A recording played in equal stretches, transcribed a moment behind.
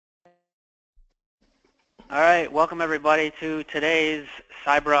All right, welcome everybody to today's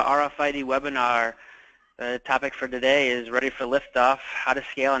Cybra RFID webinar. The topic for today is Ready for Liftoff, How to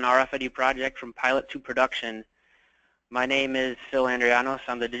Scale an RFID Project from Pilot to Production. My name is Phil Andrianos.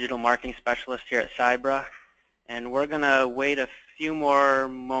 I'm the Digital Marketing Specialist here at Cybra, and we're going to wait a few more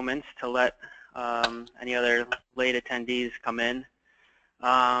moments to let any other late attendees come in.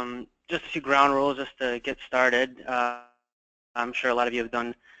 Just a few ground rules just to get started. I'm sure a lot of you have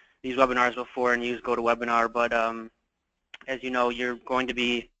done these webinars before and use GoToWebinar, but as you know, you're going to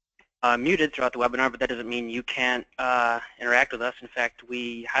be muted throughout the webinar, but that doesn't mean you can't interact with us. In fact,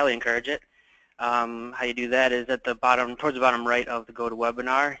 we highly encourage it. How you do that is at the bottom, towards the bottom right of the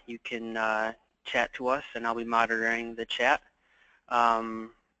GoToWebinar, you can chat to us, and I'll be monitoring the chat. As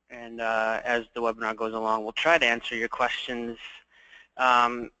the webinar goes along, we'll try to answer your questions.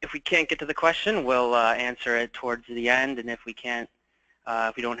 If we can't get to the question, we'll answer it towards the end, and if we can't,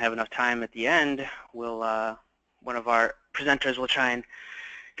 if we don't have enough time at the end, we'll one of our presenters will try and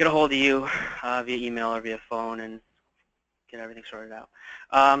get a hold of you via email or via phone and get everything sorted out.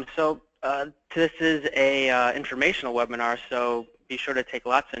 This is a informational webinar, so be sure to take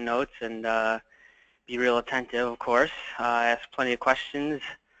lots of notes and be real attentive, of course. Ask plenty of questions,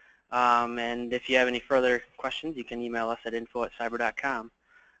 and if you have any further questions, you can email us at info@cybra.com.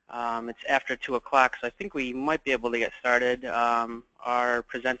 It's after 2 o'clock, so I think we might be able to get started. Our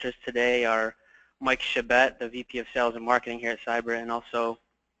presenters today are Mike Chabet, the VP of Sales and Marketing here at Cybra, and also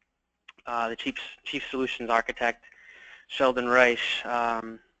the Chief Solutions Architect, Sheldon Reich.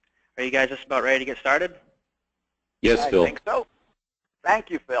 Are you guys just about ready to get started? Yes, Phil. I think so.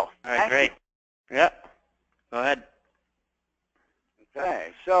 Thank you, Phil. All right, great. Yeah, go ahead.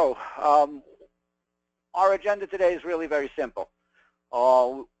 Okay, so our agenda today is really very simple.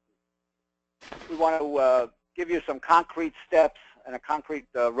 We want to give you some concrete steps and a concrete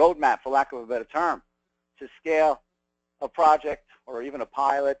roadmap, for lack of a better term, to scale a project or even a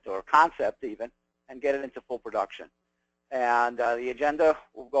pilot or concept even, and get it into full production. And the agenda,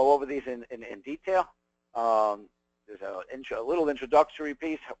 we'll go over these in detail. There's a little introductory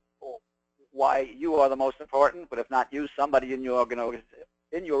piece, why you are the most important, but if not you, somebody in your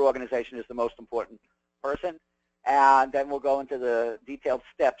organization is the most important person. And then we'll go into the detailed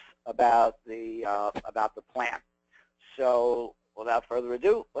steps about the plan. So without further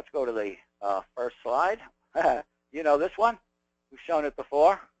ado, let's go to the first slide. You know this one. We've shown it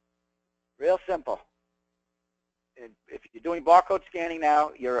before. Real simple. If you're doing barcode scanning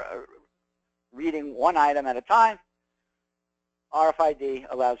now, you're reading one item at a time. RFID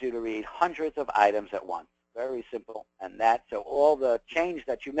allows you to read hundreds of items at once. Very simple. And so all the change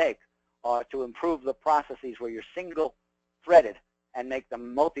that you make are to improve the processes where you're single-threaded and make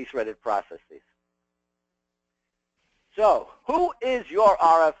them multi-threaded processes. So who is your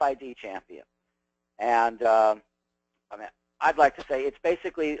RFID champion? And I'd like to say it's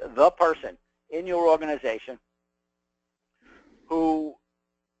basically the person in your organization who,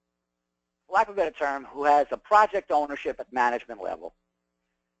 for lack of a better term, who has a project ownership at management level.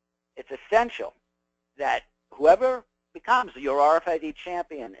 It's essential that whoever becomes your RFID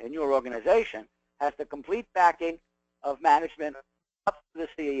champion in your organization has the complete backing of management up to the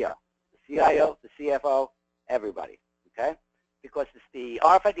CEO, the CIO, the CFO, everybody, okay? Because the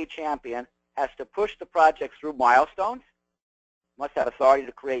RFID champion has to push the project through milestones, must have authority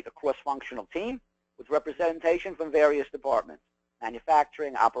to create a cross-functional team with representation from various departments: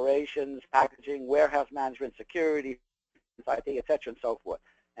 manufacturing, operations, packaging, warehouse management, security, IT, etc., and so forth.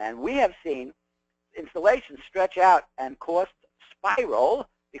 And we have seen installations stretch out and cost spiral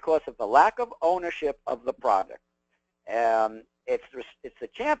because of the lack of ownership of the project. It's the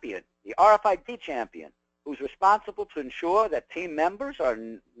champion, the RFID champion, who's responsible to ensure that team members are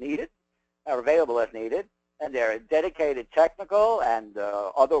available as needed, and there are dedicated technical and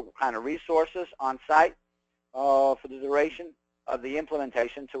other kind of resources on site for the duration of the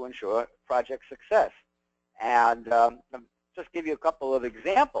implementation to ensure project success. And just give you a couple of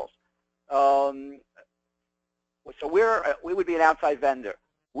examples. So we would be an outside vendor.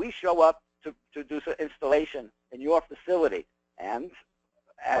 We show up to do some installation in your facility, and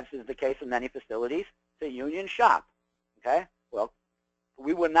as is the case in many facilities, it's a union shop. Okay? Well,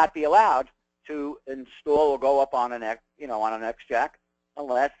 we would not be allowed to install or go up on an X-Jack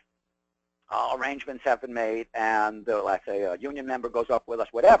unless arrangements have been made, and let's say a union member goes up with us,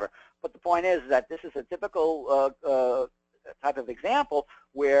 whatever. But the point is that this is a typical type of example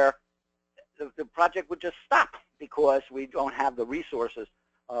where the project would just stop because we don't have the resources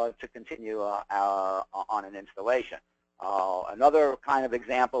to continue on an installation. Another kind of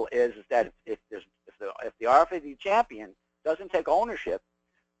example is that if the RFID champion doesn't take ownership,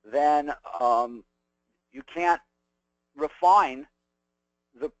 then you can't refine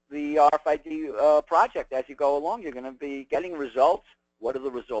the RFID project as you go along. You're going to be getting results. What are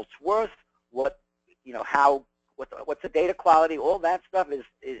the results worth? What, how, what's the data quality? All that stuff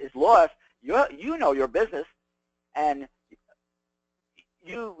is lost. You know your business, and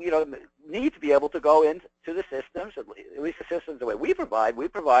you need to be able to go into the systems, at least the systems the way we provide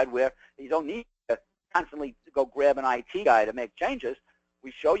where you don't need to constantly go grab an IT guy to make changes.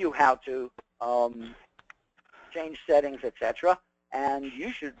 We show you how to change settings, etc. And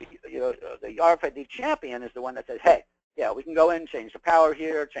you should be, the RFID champion is the one that says, hey, yeah, we can go in, change the power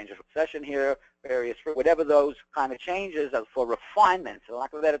here, change the session here, various, whatever those kind of changes for refinements, for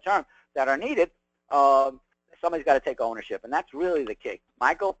lack of a better term, that are needed. Somebody's got to take ownership, and that's really the key.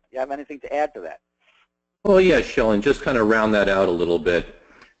 Michael, you have anything to add to that? Well, yeah, Sheldon, just kind of round that out a little bit.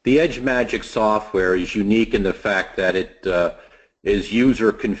 The Edge Magic software is unique in the fact that it is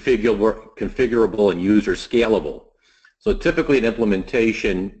user configurable and user scalable. So typically in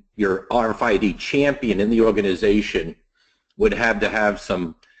implementation, your RFID champion in the organization would have to have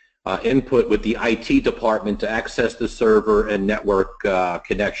some input with the IT department to access the server and network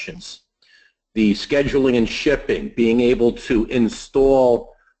connections. The scheduling and shipping, being able to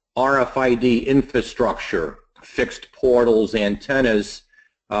install RFID infrastructure, fixed portals, antennas,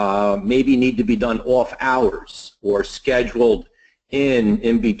 maybe need to be done off hours or scheduled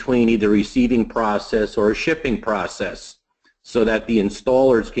in between either receiving process or a shipping process, so that the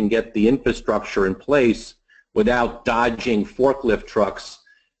installers can get the infrastructure in place without dodging forklift trucks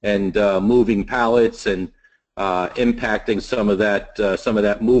and moving pallets and impacting some of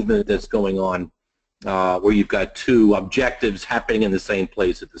that movement that's going on, where you've got two objectives happening in the same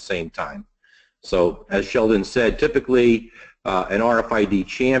place at the same time. So as Sheldon said, typically an RFID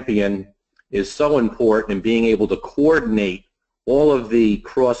champion is so important in being able to coordinate all of the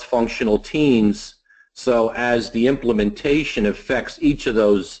cross-functional teams, so as the implementation affects each of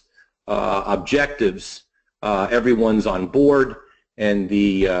those objectives, everyone's on board, and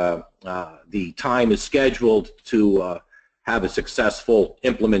the time is scheduled to have a successful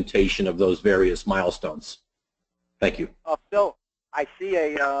implementation of those various milestones. Thank you. Phil, I see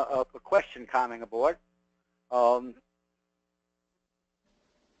a question coming aboard.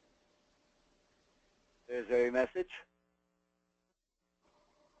 There's a message.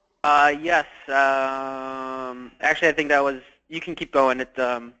 Yes. Actually, I think that was. You can keep going.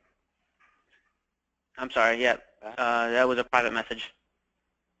 I'm sorry. Yeah. That was a private message.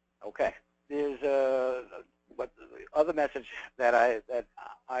 Okay. There's what the other message that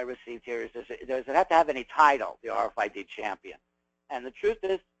I received here is: does it have to have any title? The RFID champion. And the truth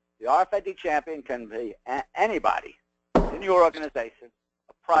is, the RFID champion can be anybody in your organization: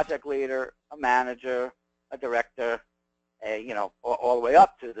 a project leader, a manager, a director. All the way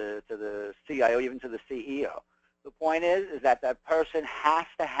up to the CIO, even to the CEO. The point is that that person has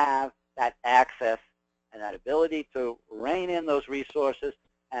to have that access and that ability to rein in those resources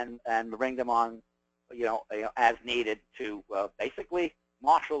and bring them on, as needed to basically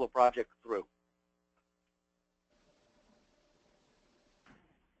marshal the project through.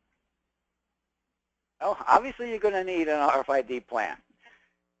 Well, obviously you're going to need an RFID plan.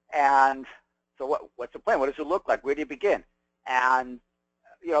 And so what's the plan? What does it look like? Where do you begin? And,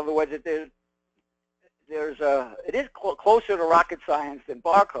 in other words, it is closer to rocket science than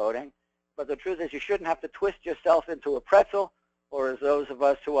barcoding, but the truth is you shouldn't have to twist yourself into a pretzel, or as those of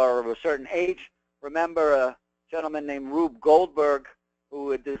us who are of a certain age remember a gentleman named Rube Goldberg who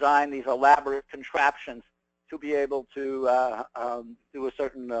had designed these elaborate contraptions to be able to do a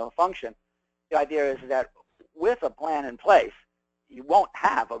certain function. The idea is that with a plan in place, you won't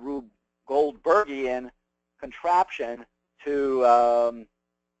have a Rube Goldbergian contraption to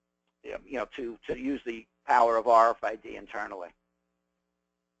to use the power of RFID internally.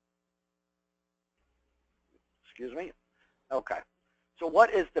 Excuse me. Okay. So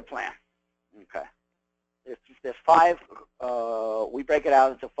what is the plan? Okay. There's five. We break it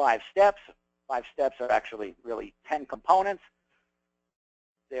out into 5 steps. 5 steps are actually really 10 components.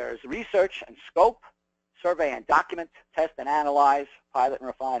 There's research and scope, survey and document, test and analyze, pilot and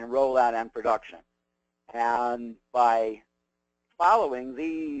refine, and rollout and production. And by following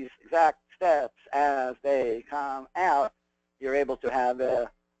these exact steps as they come out, you're able to have a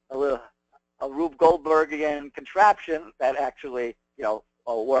Rube Goldbergian contraption that actually,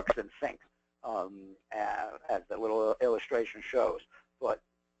 works in sync, as the little illustration shows. But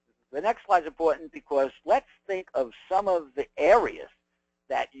the next slide is important because let's think of some of the areas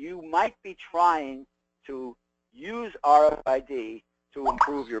that you might be trying to use RFID to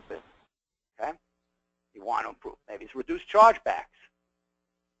improve your business. Okay? You want to improve. Maybe it's reduce chargebacks.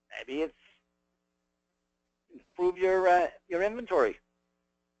 Maybe it's improve your inventory,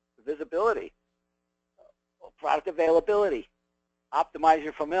 visibility, product availability, optimize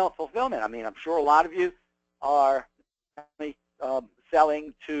your fulfillment. I mean, I'm sure a lot of you are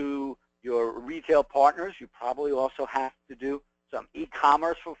selling to your retail partners. You probably also have to do some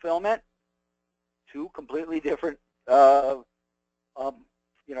e-commerce fulfillment, two completely different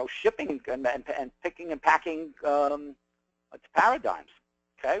shipping and picking and packing paradigms.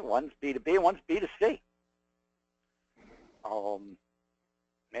 Okay, one's B2B, one's B2C.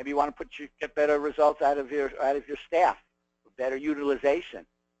 Maybe you want to get better results out of your staff, better utilization.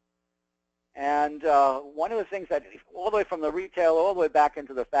 And one of the things that, all the way from the retail all the way back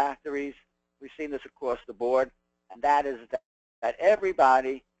into the factories, we've seen this across the board, and that is that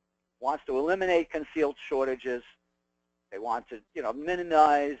everybody wants to eliminate concealed shortages. They want to,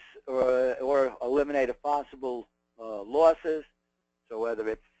 minimize or eliminate if possible losses. So whether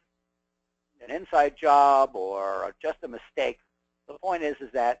it's an inside job or just a mistake, the point is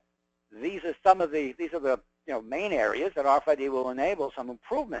that these are the main areas that RFID will enable some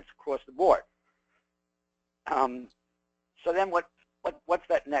improvements across the board. So then what's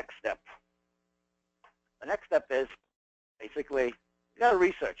that next step? The next step is basically you got to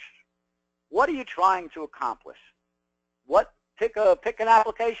research. What are you trying to accomplish? Pick an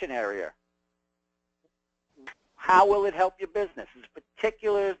application area. How will it help your business? It's a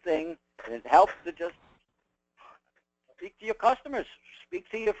particular thing, and it helps to just speak to your customers, speak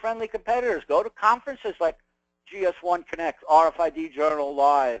to your friendly competitors, go to conferences like GS1 Connect, RFID Journal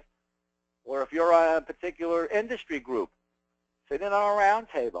Live, or if you're on a particular industry group, sit in on a round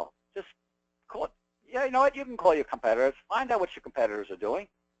table. Just call it. Yeah, you know what? You can call your competitors. Find out what your competitors are doing.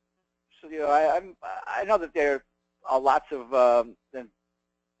 So I know that there are lots of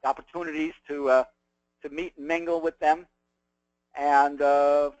opportunities to meet and mingle with them, and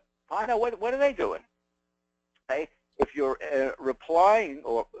find out what are they doing. Okay? If you're replying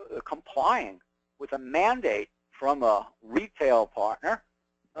or complying with a mandate from a retail partner,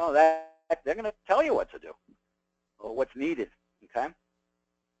 they're going to tell you what to do or what's needed. Okay.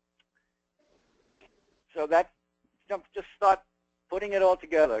 So that just start putting it all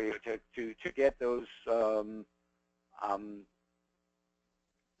together to get those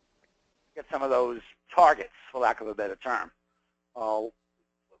get some of those targets, for lack of a better term.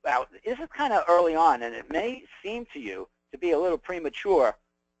 Now, this is kind of early on, and it may seem to you to be a little premature.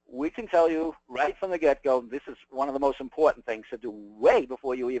 We can tell you right from the get-go, this is one of the most important things to do way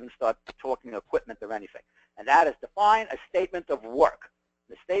before you even start talking equipment or anything, and that is define a statement of work.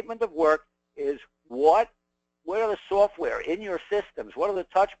 The statement of work is what are the software in your systems, what are the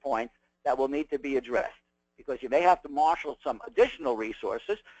touch points that will need to be addressed, because you may have to marshal some additional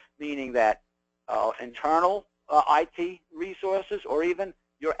resources, meaning that internal IT resources or even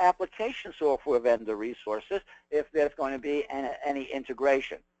your application software vendor resources if there's going to be any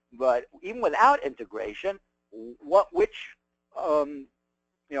integration. But even without integration, which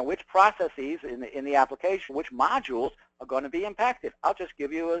processes in the application, which modules are going to be impacted? I'll just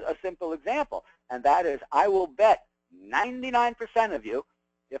give you a simple example, and that is I will bet 99% of you,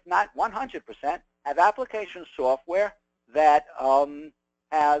 if not 100%, have application software that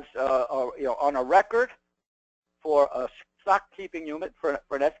has on a record for a stock keeping unit for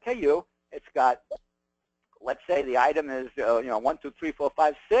an SKU. It's got, let's say the item is 1, 2, 3, 4,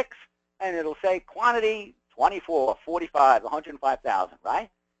 5, 6, and it'll say quantity 24, 45, 105,000, right?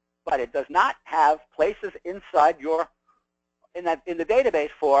 But it does not have places inside in the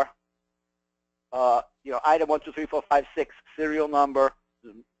database for item 1, 2, 3, 4, 5, 6, serial number,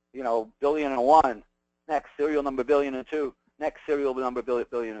 billion and 1, next serial number billion and 2, next serial number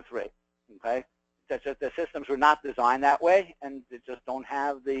billion and 3. Okay, the systems were not designed that way, and they just don't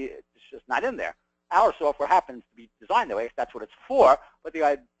have it's just not in there. Our software happens to be designed that way. That's what it's for. But the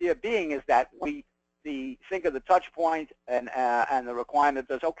idea being is that we think of the touch point and the requirement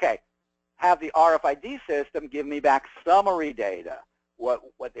is, okay, have the RFID system give me back summary data. What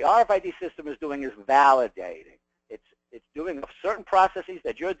the RFID system is doing is validating. It's doing certain processes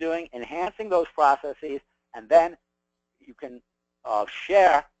that you're doing, enhancing those processes, and then you can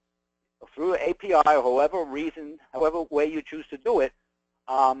share through API or however way you choose to do it,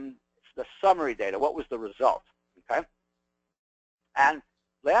 the summary data. What was the result? Okay. And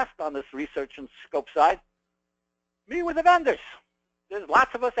last on this research and scope side, meet with the vendors. There's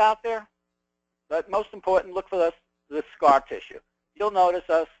lots of us out there, but most important, look for the scar tissue. You'll notice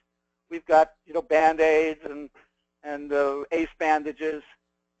us. We've got Band-Aids and ACE bandages,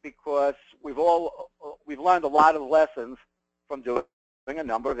 because we've learned a lot of lessons from doing a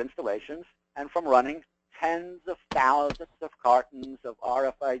number of installations and from running tens of thousands of cartons of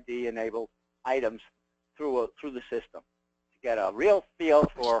RFID-enabled items through the system to get a real feel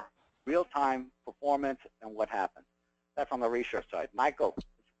for real-time performance and what happens. That's on the research side. Michael, would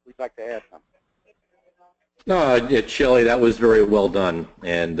you like to add something? No, Shelley, that was very well done.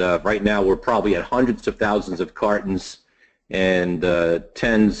 And right now we're probably at hundreds of thousands of cartons and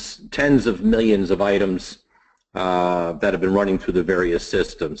tens of millions of items that have been running through the various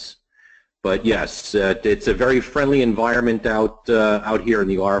systems. But yes, it's a very friendly environment out here in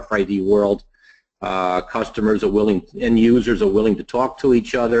the RFID world. Customers are willing, end users are willing to talk to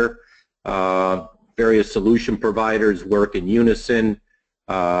each other. Various solution providers work in unison,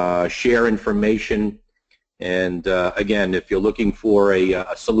 share information. And again, if you're looking for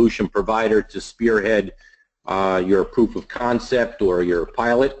a solution provider to spearhead your proof of concept or your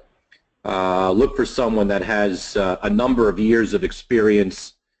pilot, look for someone that has a number of years of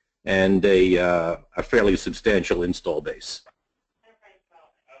experience and a fairly substantial install base.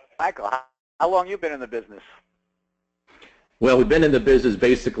 Michael, how long have you been in the business? Well, we've been in the business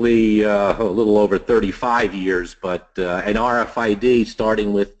basically a little over 35 years, but an RFID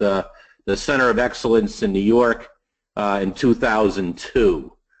starting with the Center of Excellence in New York in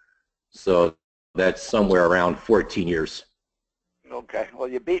 2002. So that's somewhere around 14 years. Okay, well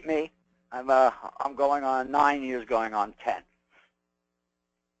you beat me. I'm going on 9 years, going on 10.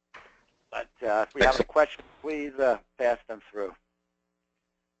 But if we have a question, please pass them through.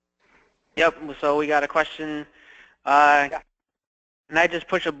 Yep, so we got a question. Yeah. Can I just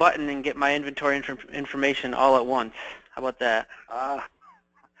push a button and get my inventory information all at once? How about that?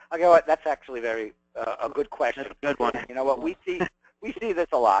 Okay, well, that's actually very a good question. That's a good one. You know what, we see this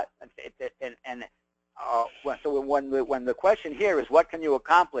a lot, so when the question here is what can you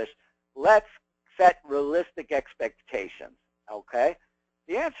accomplish, let's set realistic expectations. Okay,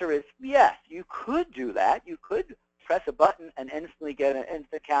 the answer is yes, you could do that. You could press a button and instantly get an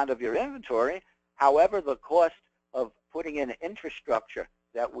instant count of your inventory. However, the cost of putting in infrastructure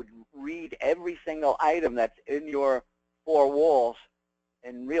that would read every single item that's in your four walls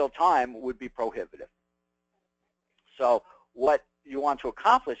in real time would be prohibitive. So what you want to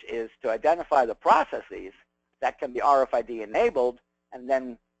accomplish is to identify the processes that can be RFID enabled, and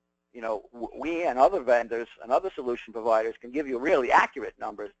then we and other vendors and other solution providers can give you really accurate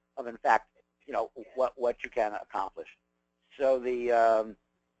numbers of, in fact, what you can accomplish. So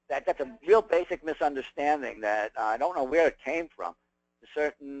that's a real basic misunderstanding that I don't know where it came from.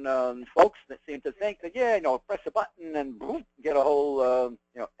 Certain folks that seem to think that, yeah, press a button and boom, get a whole,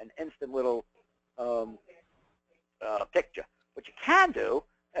 an instant little picture. What you can do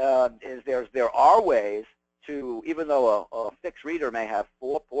is there are ways to, even though a fixed reader may have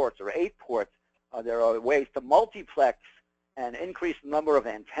 4 ports or 8 ports, there are ways to multiplex and increase the number of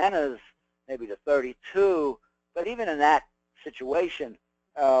antennas, maybe to 32. But even in that situation,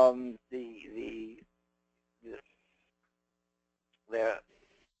 the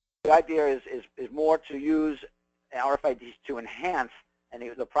idea is more to use RFIDs to enhance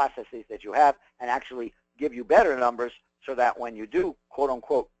the processes that you have and actually give you better numbers, so that when you do, quote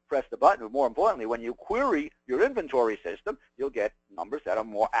unquote, press the button, or more importantly, when you query your inventory system, you'll get numbers that are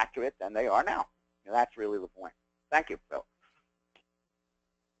more accurate than they are now. And that's really the point. Thank you, Phil.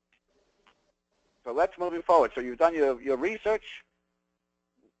 So let's move forward. So you've done your research.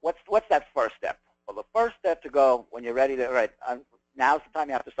 What's that first step? Well, the first step to go when you're ready to, all right, now's the time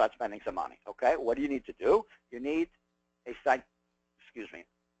you have to start spending some money. Okay, what do you need to do? You need a site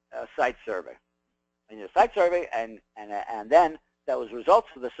survey. And your site survey, and then those results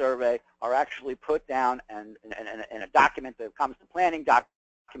of the survey are actually put down in a document that comes to planning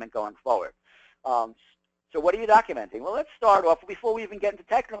document going forward. So what are you documenting? Well, let's start off, before we even get into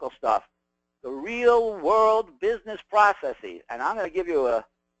technical stuff, the real world business processes. And I'm going to give you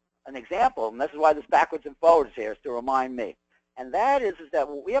an example, and this is why this backwards and forwards here is to remind me. And that is that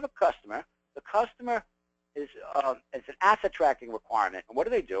when we have a customer, the customer is it's an asset tracking requirement. And what are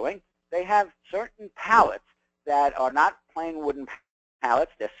they doing? They have certain pallets that are not plain wooden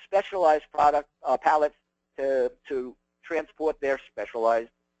pallets. They're specialized pallets to transport their specialized,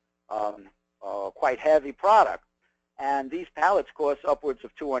 quite heavy product. And these pallets cost upwards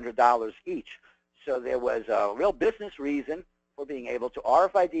of $200 each. So there was a real business reason for being able to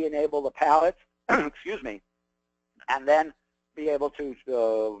RFID enable the pallets, excuse me, and then be able to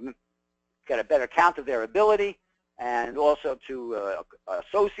get a better count of their ability, and also to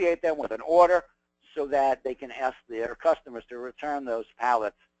associate them with an order so that they can ask their customers to return those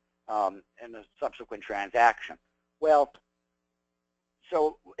pallets in a subsequent transaction. Well,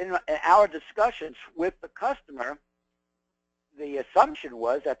 so in our discussions with the customer, the assumption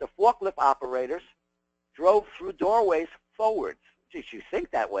was that the forklift operators drove through doorways forwards. Geez, you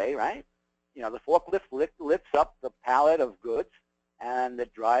think that way, right? the forklift lifts up the pallet of goods, and they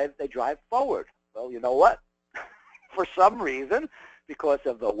drive forward. Well, you know what? For some reason, because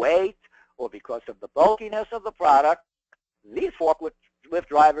of the weight or because of the bulkiness of the product, these forklift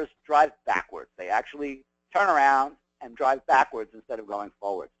drivers drive backwards. They actually turn around and drive backwards instead of going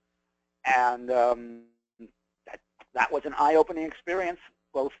forward. And that was an eye-opening experience,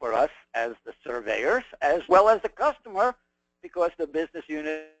 both for us as the surveyors as well as the customer, because the business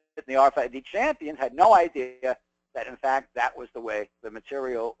unit and the RFID champions had no idea that, in fact, that was the way the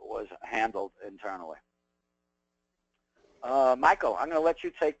material was handled internally. Michael, I'm going to let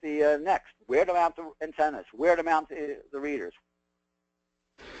you take the next. Where to mount the antennas? Where to mount the readers?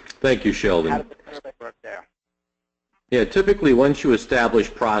 Thank you, Sheldon. How does the survey work there? Yeah, typically once you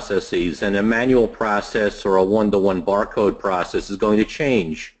establish processes, and a manual process or a one-to-one barcode process is going to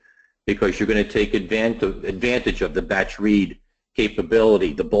change because you're going to take advantage of the batch read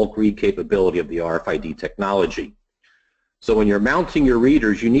capability, the bulk read capability of the RFID technology. So when you're mounting your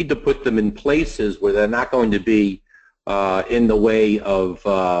readers, you need to put them in places where they're not going to be in the way of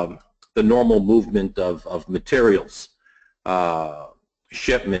the normal movement of materials,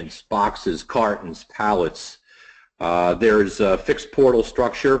 shipments, boxes, cartons, pallets. There's a fixed portal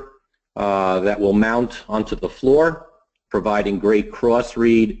structure that will mount onto the floor, providing great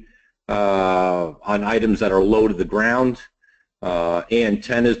cross-read on items that are low to the ground.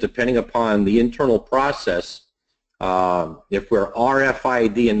 Antennas, depending upon the internal process, if we're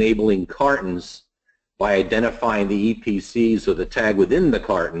RFID enabling cartons by identifying the EPCs or the tag within the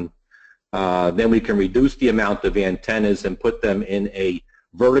carton, then we can reduce the amount of antennas and put them in a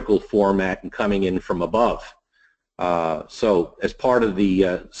vertical format and coming in from above. So as part of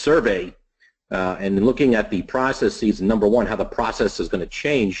the survey and looking at the processes, number one, how the process is going to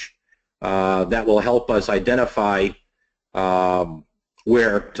change, that will help us identify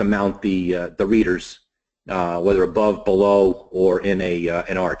where to mount the readers, whether above, below, or in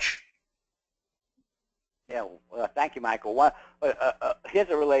an arch. Yeah, well, thank you, Michael. Here's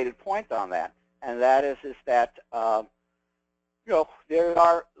a related point on that, and that is that there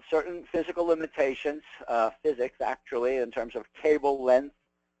are certain physical limitations, physics actually, in terms of cable length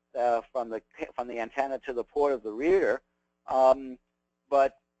from the antenna to the port of the reader.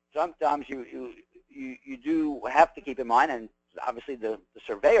 But sometimes you do have to keep in mind, and obviously the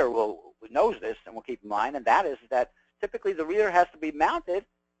surveyor knows this and will keep in mind, and that is that typically the reader has to be mounted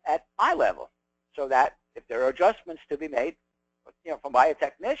at eye level, so that if there are adjustments to be made, from by a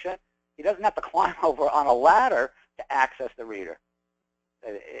technician, he doesn't have to climb over on a ladder to access the reader.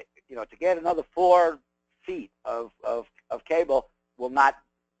 To get another 4 feet of cable will not,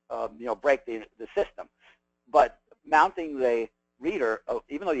 break the system. But mounting the reader,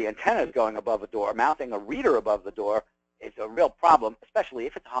 even though the antenna is going above the door, mounting a reader above the door is a real problem, especially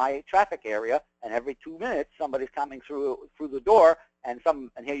if it's a high traffic area and every 2 minutes somebody's coming through the door, and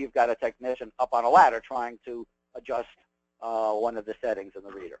here you've got a technician up on a ladder trying to adjust one of the settings in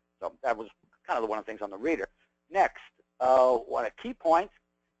the reader. So that was kind of one of the things on the reader. Next, one of the key points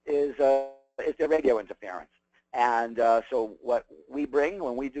is the radio interference. And so what we bring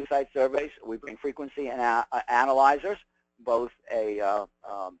when we do site surveys, we bring frequency and analyzers, both an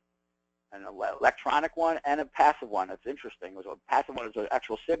electronic one and a passive one. It's interesting. A passive one is an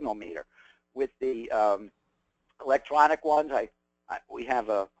actual signal meter. With the electronic ones, we have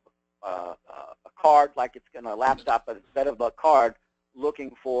a card like it's in a laptop, but instead of the card,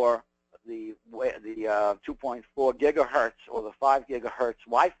 looking for the 2.4 gigahertz or the 5 gigahertz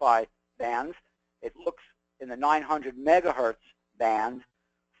Wi-Fi bands. It looks in the 900 megahertz band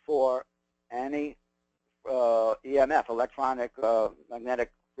for any EMF, electronic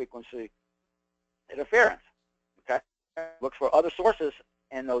magnetic frequency interference. Okay, looks for other sources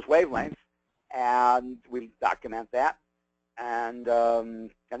in those wavelengths, and we document that. And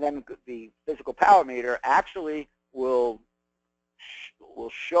then the physical power meter actually will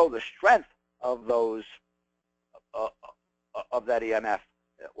show the strength of those of that EMF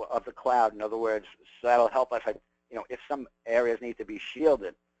of the cloud. In other words, so that'll help us, if some areas need to be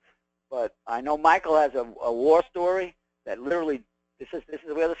shielded. But I know Michael has a war story that literally this is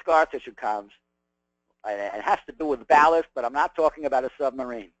where the scar tissue comes. It has to do with ballast, but I'm not talking about a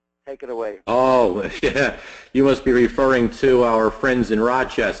submarine. Take it away. Oh, yeah. You must be referring to our friends in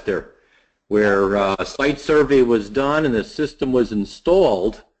Rochester, where a site survey was done and the system was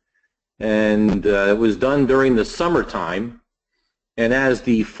installed, and it was done during the summertime. And as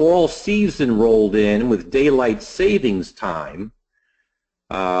the fall season rolled in with daylight savings time,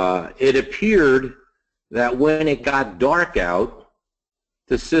 it appeared that when it got dark out,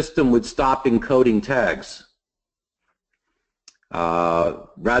 the system would stop encoding tags.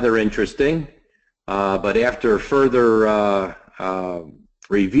 Rather interesting, but after further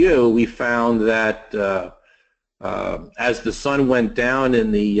review, we found that as the sun went down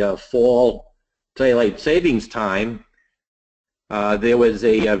in the fall daylight savings time, there was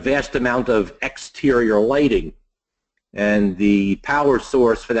a vast amount of exterior lighting, and the power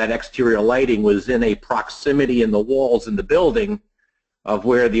source for that exterior lighting was in a proximity in the walls in the building of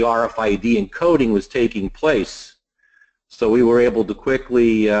where the RFID encoding was taking place. So we were able to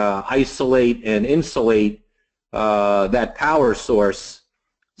quickly isolate and insulate that power source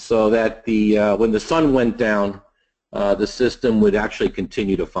so that when the sun went down, the system would actually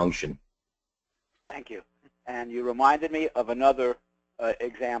continue to function. Thank you. And you reminded me of another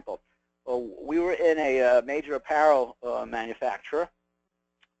example. Well, we were in a major apparel manufacturer,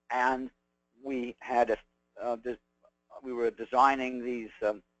 and we had we were designing these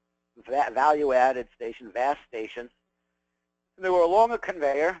value-added stations, VAS stations. They were along a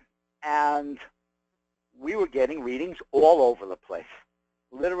conveyor, and we were getting readings all over the place.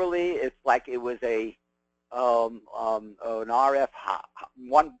 Literally, it's like it was an RF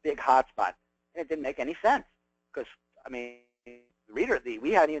one big hotspot. And it didn't make any sense because, I mean, the reader,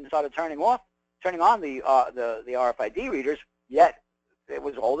 we hadn't even started turning on the RFID readers yet. It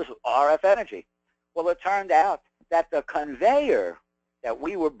was all this RF energy. Well, it turned out that the conveyor that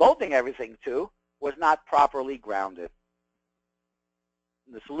we were bolting everything to was not properly grounded.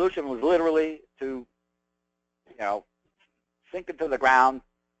 The solution was literally to, sink into the ground,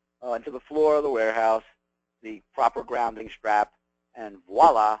 into the floor of the warehouse, the proper grounding strap, and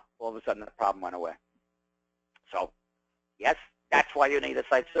voila, all of a sudden the problem went away. So, yes, that's why you need a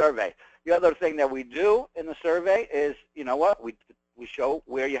site survey. The other thing that we do in the survey is, we show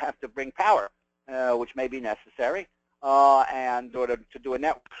where you have to bring power, which may be necessary, and or to do a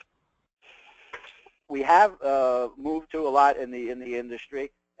network. We have moved to a lot in the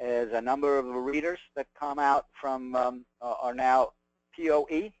industry is a number of readers that come out from are now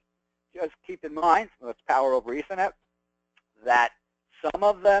PoE. Just keep in mind, that's power over Ethernet, that some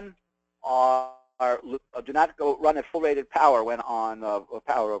of them do not run at full rated power when on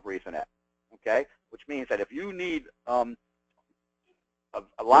power over Ethernet. Okay, which means that if you need a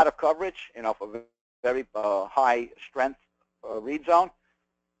lot of coverage, for a very high strength read zone,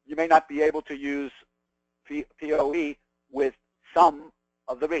 you may not be able to use PoE with some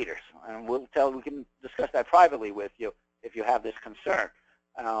of the readers, and we can discuss that privately with you if you have this concern.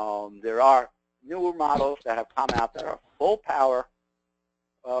 There are newer models that have come out that are full power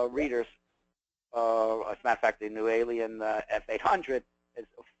readers. As a matter of fact, the new Alien F800 is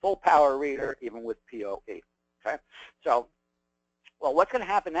a full power reader even with PoE. Okay, so what's going to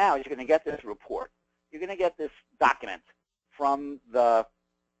happen now is you're going to get this report. You're going to get this document from the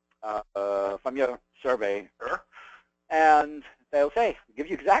from your surveyor, and they'll say, give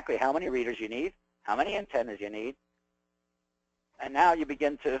you exactly how many readers you need, how many antennas you need, and now you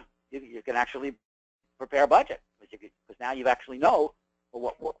begin to, you can actually prepare a budget, because now you actually know,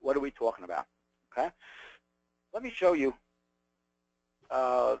 well, what are we talking about, okay? Let me show you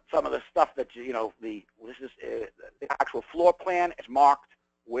some of the stuff that, this is the actual floor plan is marked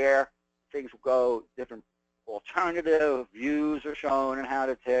where things will go, different alternative views are shown and how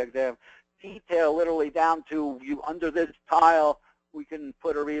to tag them. Detail literally down to under this tile we can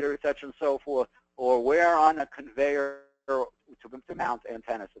put a reader, such and so forth, or where on a conveyor to mount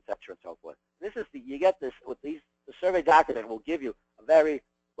antennas, etc. and so forth. This is you get this with the survey document will give you a very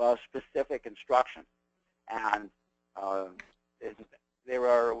specific instruction, and there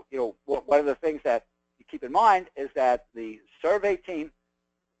are one of the things that you keep in mind is that the survey team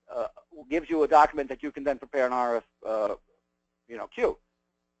gives you a document that you can then prepare an RF queue.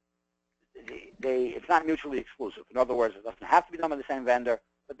 It's not mutually exclusive. In other words, it doesn't have to be done by the same vendor,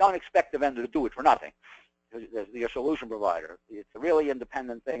 but don't expect the vendor to do it for nothing. Your solution provider. It's a really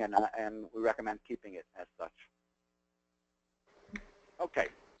independent thing, and we recommend keeping it as such. Okay,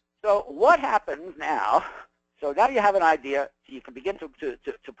 so what happens now? So now you have an idea. So you can begin to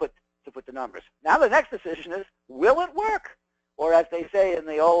put the numbers. Now the next decision is, will it work? Or as they say in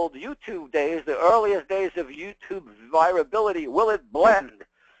the old YouTube days, the earliest days of YouTube viability, will it blend?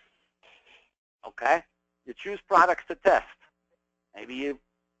 Okay, you choose products to test. Maybe you've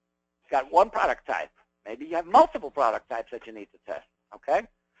got one product type. Maybe you have multiple product types that you need to test. Okay,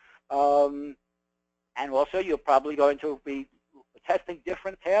 and also you're probably going to be testing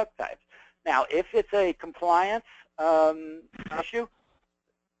different tag types. Now, if it's a compliance issue,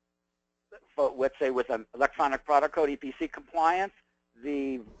 for, let's say with an electronic product code EPC compliance,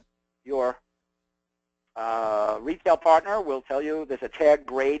 your retail partner will tell you there's a tag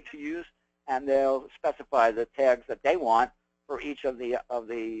grade to use, and they'll specify the tags that they want for each of the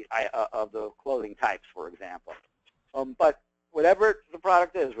clothing types, for example. But whatever the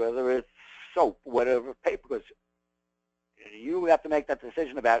product is, whether it's soap, whatever paper goods, you have to make that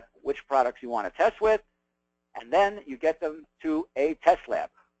decision about which products you want to test with, and then you get them to a test lab.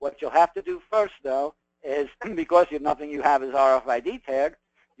 What you'll have to do first, though, is because nothing you have is RFID tag,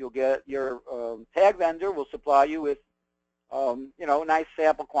 you'll get your tag vendor will supply you with you know, a nice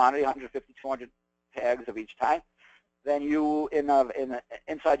sample quantity, 150, 200 tags of each type. Then you,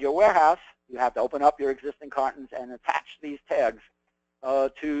 inside your warehouse, you have to open up your existing cartons and attach these tags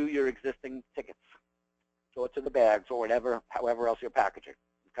to your existing tickets, or to the bags, or whatever, however else you're packaging.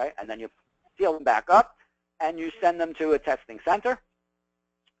 Okay, and then you seal them back up, and you send them to a testing center.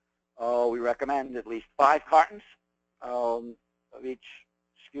 We recommend at least 5 cartons of each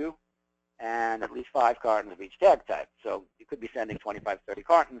SKU, and at least 5 cartons of each tag type. So you could be sending 25, 30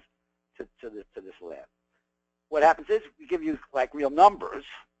 cartons to this lab. What happens is we give you like real numbers,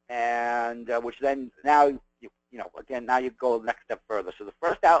 and which then now you know, again, now you go the next step further. So the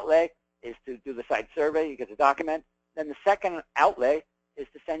first outlay is to do the site survey. You get the document. Then the second outlay is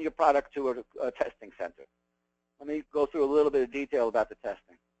to send your product to a testing center. Let me go through a little bit of detail about the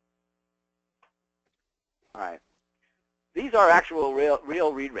testing. All right. These are actual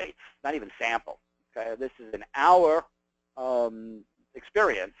real read rates, not even sample. Okay, this is an hour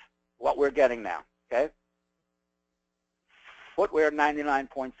experience, what we're getting now. Okay, footwear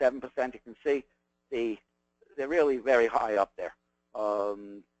 99.7%. You can see they're really very high up there.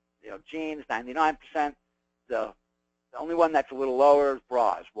 You know, jeans 99%. The only one that's a little lower is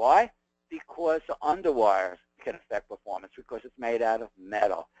bras. Why? Because the underwires can affect performance because it's made out of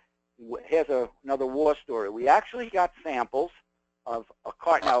metal. Here's another war story. We actually got samples of a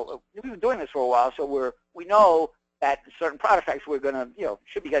carton. Now, we've been doing this for a while, so we know that certain product types we're going to, you know,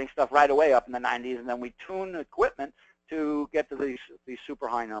 should be getting stuff right away up in the 90s, and then we tune the equipment to get to these super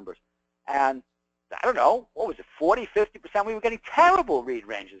high numbers. And I don't know, what was it, 40, 50%? We were getting terrible read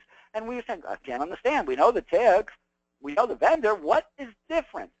ranges. And we were saying, I can't understand. We know the tags. We know the vendor. What is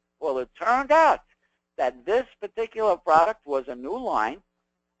different? Well, it turned out that this particular product was a new line,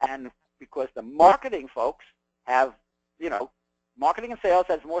 and because the marketing folks have, you know, marketing and sales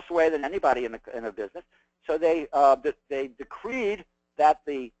has more sway than anybody in a business, so they decreed that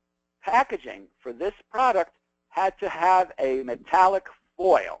the packaging for this product had to have a metallic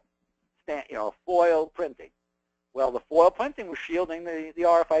foil, you know, foil printing. Well, the foil printing was shielding the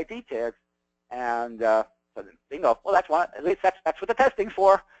RFID tags, and so bingo. Well, that's one. At least that's what the testing's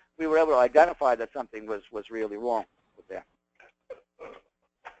for. We were able to identify that something was really wrong with that.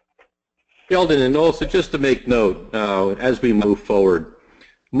 Sheldon, and also just to make note, as we move forward,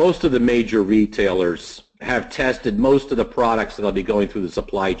 most of the major retailers have tested most of the products that will be going through the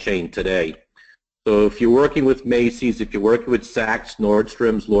supply chain today. So if you're working with Macy's, if you're working with Saks,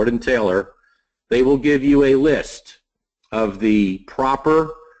 Nordstrom's, Lord & Taylor, they will give you a list of the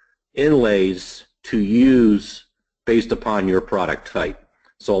proper inlays to use based upon your product type.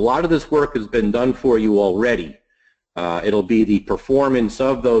 So a lot of this work has been done for you already. It'll be the performance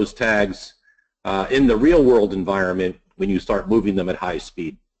of those tags in the real world environment when you start moving them at high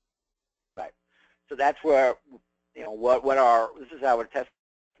speed. Right. So that's where, you know, this is our test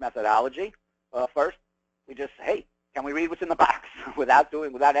methodology. First, we just, hey, can we read what's in the box without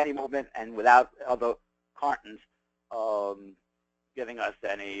any movement and without other cartons giving us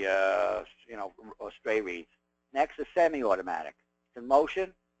any, you know, stray reads. Next is semi-automatic. It's in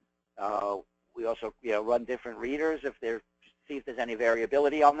motion. We also, you know, run different readers see if there's any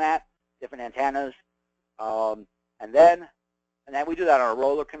variability on that, different antennas, and then we do that on a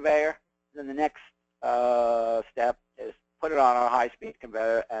roller conveyor. Then the next step is put it on our high-speed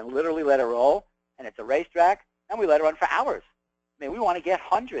conveyor and literally let it roll, and it's a racetrack, and we let it run for hours. I mean, we want to get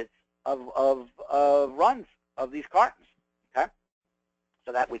hundreds of runs of these cartons, okay?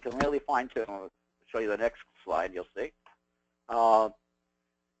 So that we can really fine-tune. I'll show you the next slide. You'll see. The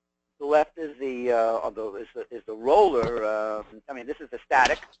left is the roller. I mean, this is the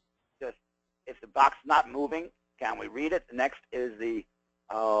static. Just if the box is not moving, can we read it? The next is the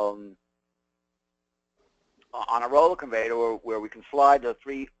on a roller conveyor where we can slide the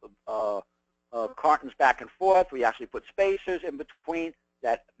 3 cartons back and forth. We actually put spacers in between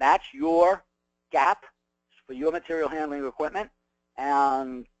that match your gap for your material handling equipment,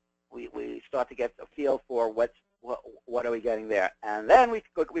 and we start to get a feel for what are we getting there. And then we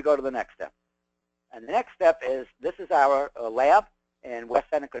go to the next step. And the next step is, this is our lab in West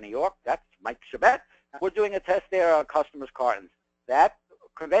Seneca, New York. That's Mike Chabet. We're doing a test there on customers' cartons. That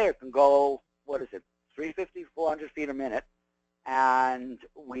conveyor can go, what is it, 350, 400 feet a minute, and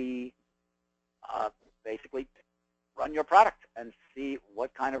we basically run your product and see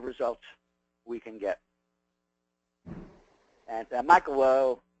what kind of results we can get. And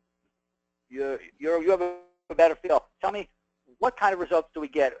Michael, you have a better feel. Tell me, what kind of results do we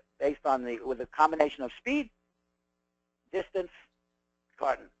get based on with a combination of speed, distance,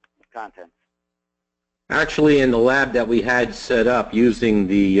 carton contents? Actually, in the lab that we had set up using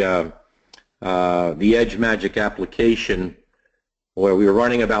the Edge Magic application, where we were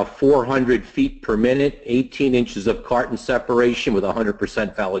running about 400 feet per minute, 18 inches of carton separation with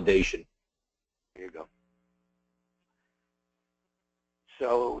 100% validation. There you go.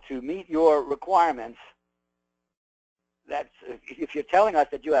 So to meet your requirements, if you're telling us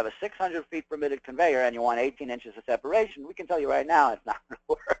that you have a 600 feet per minute conveyor and you want 18 inches of separation, we can tell you right now it's not going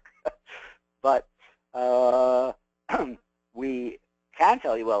to work. But we can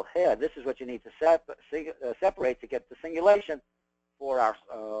tell you, well, here, this is what you need to separate to get the singulation for our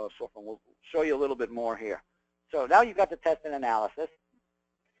software. We'll show you a little bit more here. So now you've got the test and analysis.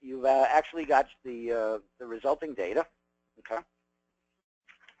 You've actually got the resulting data. Okay.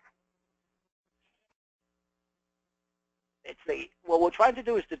 What we're trying to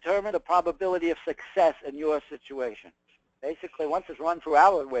do is determine the probability of success in your situation. Basically, once it's run through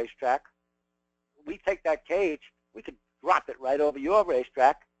our racetrack, we take that cage, we could drop it right over your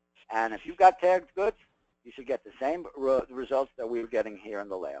racetrack, and if you've got tagged goods, you should get the same results that we were getting here in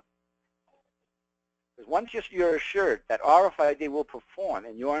the lab. Because once you're assured that RFID will perform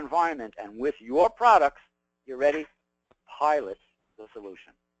in your environment and with your products, you're ready to pilot the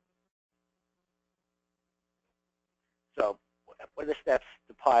solution. So what are the steps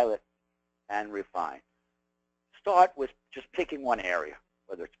to pilot and refine? Start with just picking one area.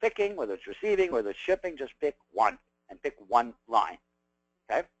 Whether it's picking, whether it's receiving, whether it's shipping, just pick one and pick one line.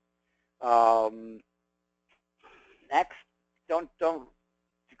 Okay? Next, don't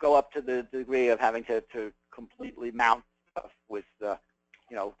go up to the degree of having to completely mount stuff with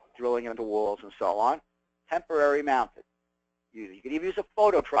drilling into walls and so on. Temporary mounted. You could even use a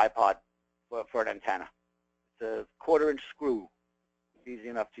photo tripod for an antenna. It's a 1/4-inch screw. It's easy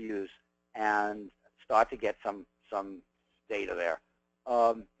enough to use, and start to get some data there.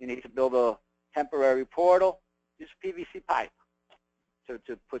 You need to build a temporary portal. Use PVC pipe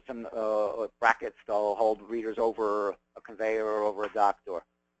to put some brackets that will hold readers over a conveyor or over a dock door.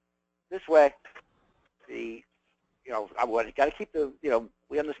 This way, you got to keep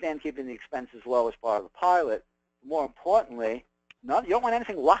we understand keeping the expenses low as part of the pilot. More importantly, you don't want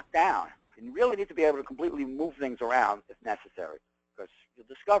anything locked down. You really need to be able to completely move things around if necessary, because you'll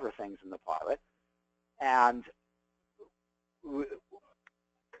discover things in the pilot. And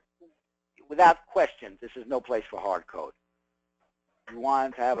without question, this is no place for hard code. You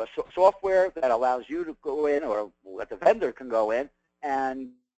want to have a software that allows you to go in, or that the vendor can go in and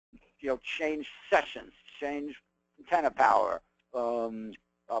change sessions, change antenna power,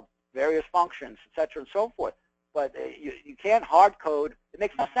 various functions, etc., and so forth. But you can't hard code. It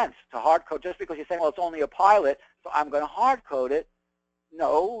makes no sense to hard code just because you're saying, well, it's only a pilot, so I'm going to hard code it.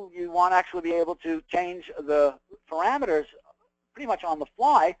 No, you want to actually be able to change the parameters pretty much on the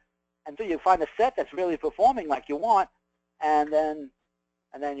fly until you find a set that's really performing like you want, and then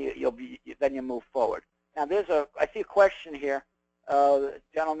you move forward. Now I see a question here. The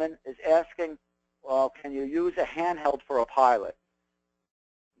gentleman is asking, well, can you use a handheld for a pilot?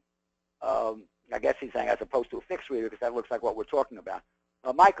 I guess he's saying as opposed to a fixed reader, because that looks like what we're talking about.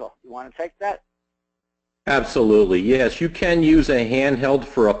 Michael, you want to take that? Absolutely, yes. You can use a handheld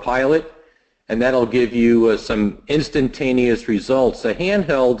for a pilot, and that'll give you some instantaneous results. A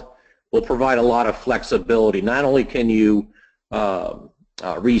handheld will provide a lot of flexibility. Not only can you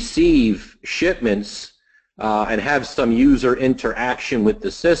receive shipments and have some user interaction with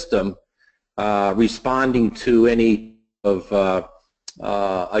the system, responding to any of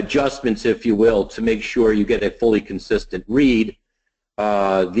adjustments, if you will, to make sure you get a fully consistent read.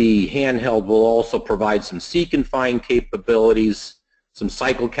 The handheld will also provide some seek and find capabilities, some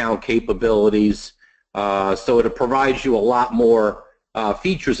cycle count capabilities, so it provides you a lot more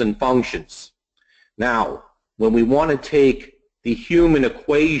features and functions. Now, when we want to take the human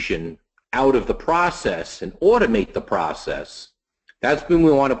equation out of the process and automate the process, that's when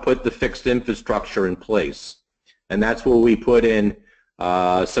we want to put the fixed infrastructure in place. And that's where we put in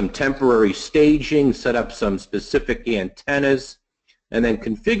some temporary staging, set up some specific antennas, and then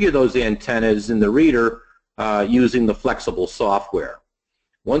configure those antennas in the reader using the flexible software.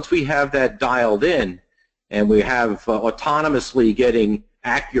 Once we have that dialed in and we have autonomously getting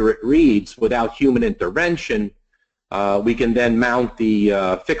accurate reads without human intervention, we can then mount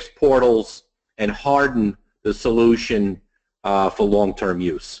the fixed portals and harden the solution for long-term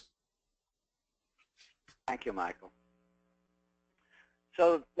use. Thank you, Michael.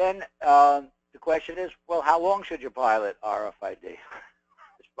 So then the question is, well, how long should your pilot RFID?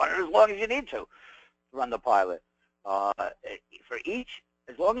 Run it as long as you need to run the pilot. For each,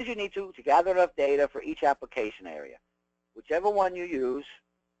 as long as you need to gather enough data for each application area. Whichever one you use,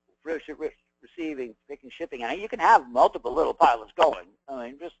 receiving, picking, shipping, and you can have multiple little pilots going. I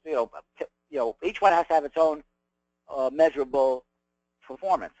mean, just each one has to have its own measurable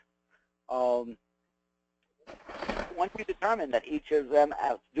performance. Once you determine that each of them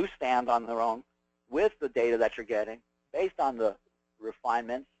do stand on their own with the data that you're getting, based on the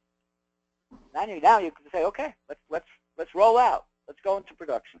refinements, now you can say, okay, let's roll out. Let's go into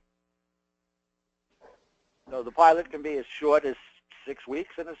production. So the pilot can be as short as 6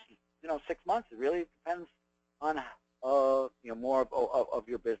 weeks and as 6 months. It really depends on more of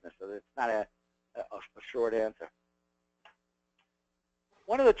your business. So it's not a short answer.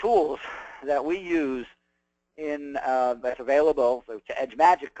 One of the tools that we use that's available to Edge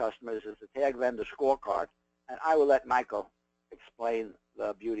Magic customers is the Tag Vendor Scorecard, and I will let Michael explain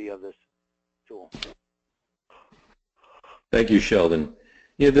the beauty of this tool. Thank you, Sheldon.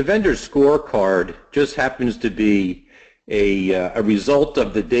 The vendor scorecard just happens to be a result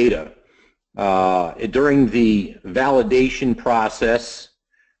of the data. During the validation process,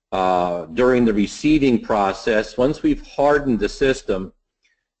 during the receiving process, once we've hardened the system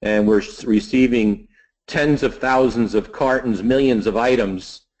and we're receiving tens of thousands of cartons, millions of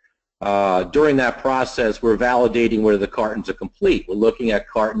items, during that process we're validating whether the cartons are complete. We're looking at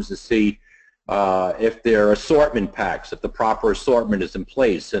cartons to see if they're assortment packs, if the proper assortment is in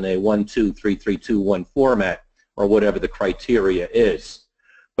place in a 1, 2, 3, 3, 2, 1 format, or whatever the criteria is.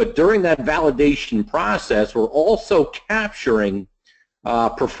 But during that validation process, we're also capturing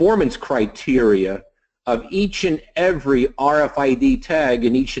performance criteria of each and every RFID tag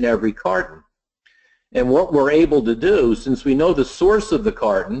in each and every carton. And what we're able to do, since we know the source of the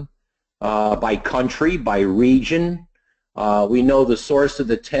carton by country, by region, we know the source of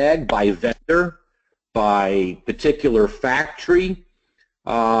the tag by vendor, by particular factory,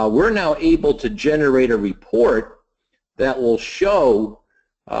 we're now able to generate a report that will show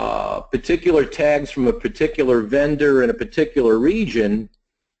particular tags from a particular vendor in a particular region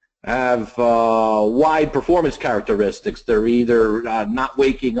have wide performance characteristics. They're either not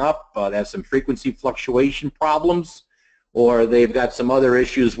waking up, they have some frequency fluctuation problems, or they've got some other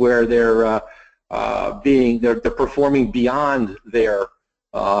issues where they're performing beyond their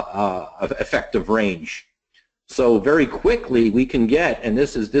effective range. So very quickly we can get, and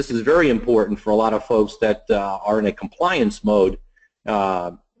this is very important for a lot of folks that are in a compliance mode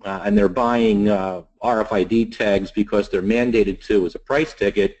and they're buying RFID tags because they're mandated to as a price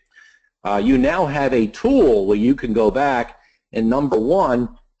ticket. You now have a tool where you can go back and, number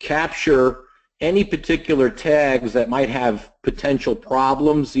one, capture any particular tags that might have potential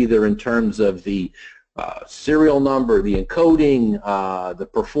problems, either in terms of the serial number, the encoding, the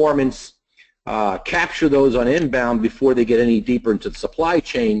performance, capture those on inbound before they get any deeper into the supply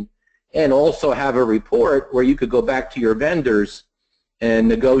chain, and also have a report where you could go back to your vendors and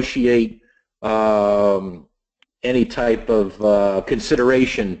negotiate any type of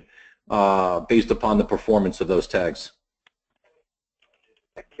consideration based upon the performance of those tags.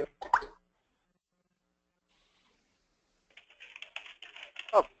 Thank you.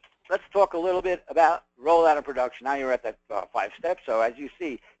 Oh, let's talk a little bit about rollout and production. Now you're at that 5 steps. So as you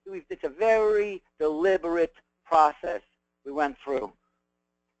see, it's a very deliberate process we went through.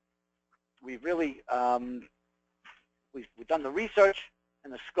 We've really we've done the research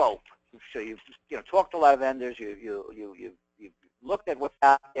and the scope. So you've talked to a lot of vendors. You've looked at what's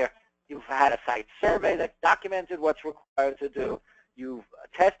out there. You've had a site survey that documented what's required to do. You've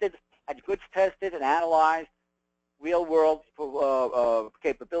tested, had goods tested and analyzed, real-world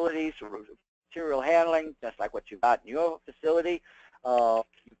capabilities, material handling, just like what you've got in your facility. You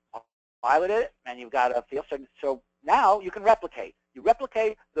piloted it, and you've got a field. So now you can replicate. You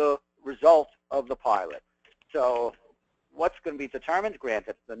replicate the result of the pilot. So what's going to be determined?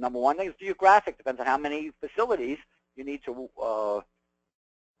 Granted, the number one thing is geographic. Depends on how many facilities you need to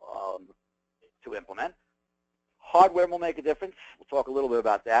implement. Hardware will make a difference. We'll talk a little bit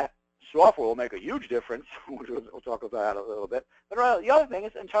about that. Software will make a huge difference, which we'll talk about a little bit. But the other thing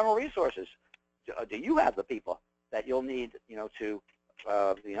is internal resources. Do you have the people that you'll need, to,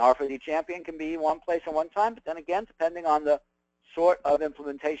 the RFID champion can be one place at one time, but then again, depending on the sort of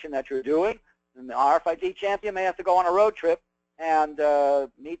implementation that you're doing, and the RFID champion may have to go on a road trip and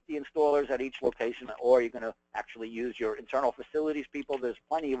meet the installers at each location, or you're going to actually use your internal facilities people. There's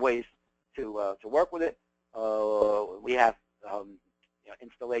plenty of ways to work with it. We have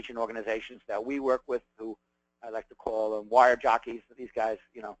installation organizations that we work with who I like to call them wire jockeys. These guys,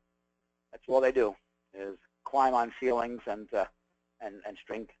 you know, that's all they do is climb on ceilings and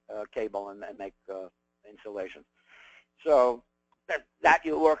string cable and make installations. So that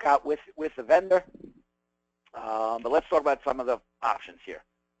you work out with the vendor. But let's talk about some of the options here.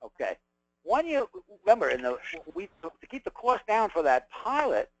 Okay. When you remember, to keep the cost down for that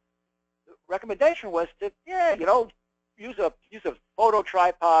pilot, the recommendation was to use a photo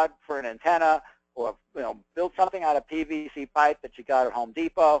tripod for an antenna, or build something out of PVC pipe that you got at Home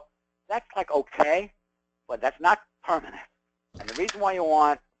Depot. That's like okay, but that's not permanent. And the reason why you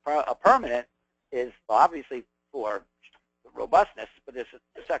want a permanent is obviously for robustness, but there's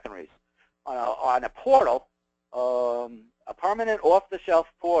a second reason. On a portal, a permanent off-the-shelf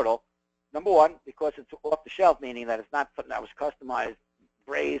portal, number one, because it's off-the-shelf, meaning that it's not something that was customized,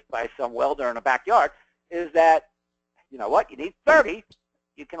 brazed by some welder in a backyard, is that, you know what, you need 30,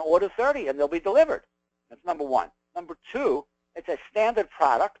 you can order 30 and they'll be delivered. That's number one. Number two, it's a standard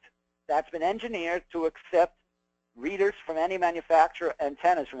product that's been engineered to accept readers from any manufacturer,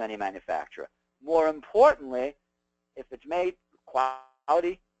 antennas from any manufacturer. More importantly, if it's made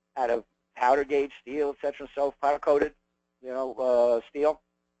quality out of powder gauge steel, etc., so powder coated, steel,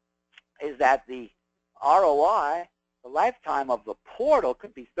 is that the ROI, the lifetime of the portal,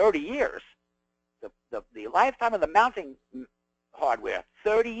 could be 30 years. The lifetime of the mounting hardware,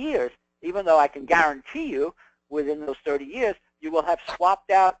 30 years, even though I can guarantee you within those 30 years, you will have swapped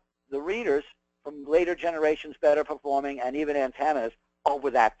out the readers from later generations, better performing, and even antennas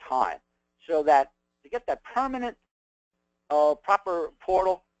over that time. So that to get that permanent, proper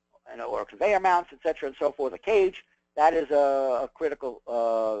portal, or conveyor mounts, etc., and so forth, a cage, that is a critical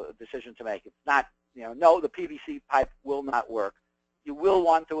decision to make. It's not, no, the PVC pipe will not work. You will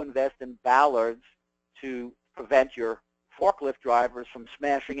want to invest in ballards to prevent your forklift drivers from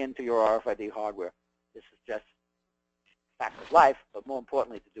smashing into your RFID hardware. This is just fact of life, but more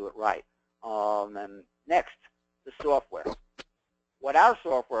importantly, to do it right. And next, the software. What our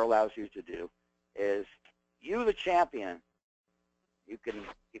software allows you to do is, you, the champion, you can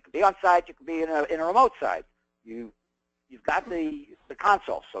be on site, you can be in a remote site. You've got the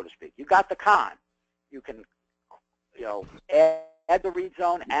console, so to speak. You've got the con. You can, add the read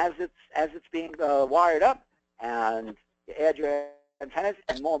zone as it's being wired up, and you add your antennas.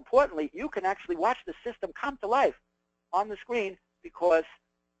 And more importantly, you can actually watch the system come to life on the screen, because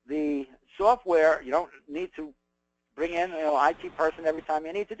the software, you don't need to bring in an IT person every time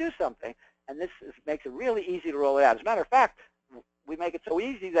you need to do something. And this makes it really easy to roll it out. As a matter of fact, we make it so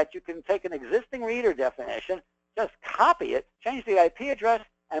easy that you can take an existing reader definition, just copy it, change the IP address,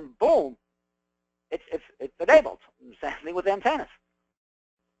 and boom, it's enabled. Same thing with antennas.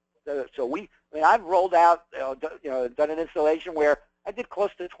 So I've rolled out, done an installation where I did close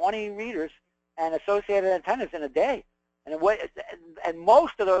to 20 readers and associated antennas in a day. And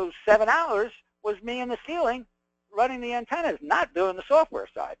most of those 7 hours was me in the ceiling running the antennas, not doing the software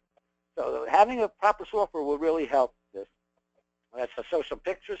side. So having a proper software will really help this. Let's show some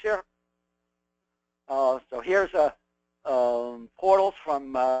pictures here. So here's portals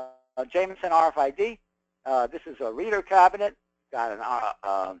from Jamison RFID. This is a reader cabinet. Got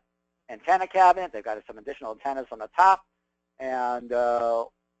an antenna cabinet. They've got some additional antennas on the top, and it's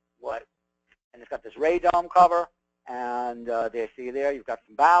got this radome cover. And there, see there, you've got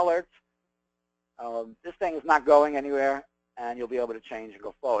some ballards. This thing is not going anywhere, and you'll be able to change and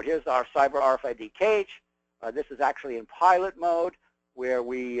go forward. Here's our Cyber RFID cage. This is actually in pilot mode, where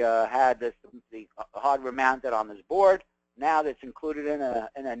we had the hardware mounted on this board. Now that's included in a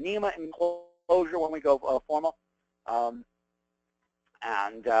NEMA enclosure when we go formal. And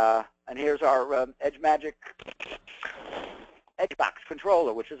here's our EdgeMagic EdgeBox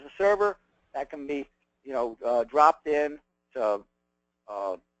controller, which is a server that can be dropped in to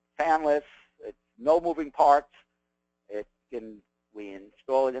fanless. It's no moving parts. We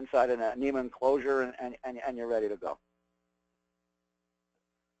install it inside a NEMA enclosure, and you're ready to go.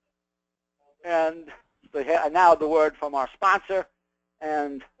 And now the word from our sponsor,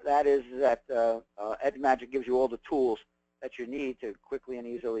 and that is that EdgeMagic gives you all the tools that you need to quickly and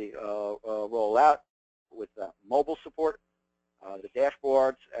easily roll out with mobile support, the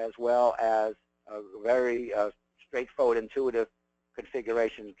dashboards, as well as very straightforward, intuitive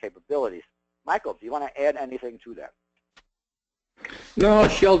configuration capabilities. Michael, do you want to add anything to that? No,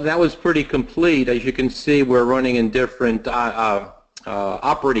 Sheldon, that was pretty complete. As you can see, we're running in different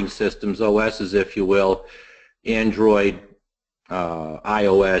operating systems, OSs, if you will, Android,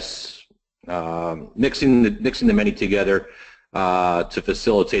 iOS, mixing the many together to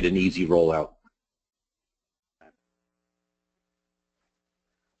facilitate an easy rollout.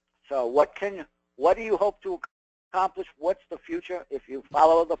 So what do you hope to accomplish? What's the future? If you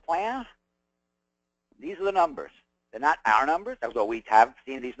follow the plan, these are the numbers. They're not our numbers, although we have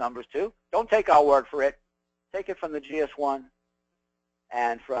seen these numbers too. Don't take our word for it. Take it from the GS1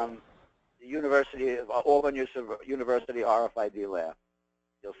 and from the University of Auburn University RFID lab.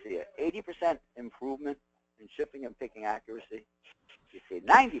 You'll see an 80% improvement in shipping and picking accuracy. You see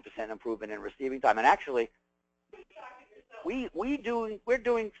 90% improvement in receiving time. And actually, we're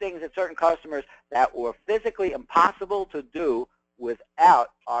doing things at certain customers that were physically impossible to do without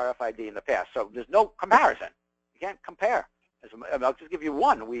RFID in the past. So there's no comparison. You can't compare. I'll just give you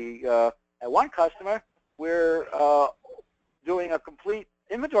one. At one customer, we're doing a complete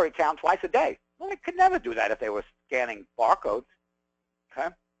inventory count twice a day. Well, they could never do that if they were scanning barcodes. Okay?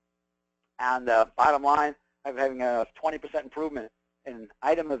 And bottom line, I'm having a 20% improvement in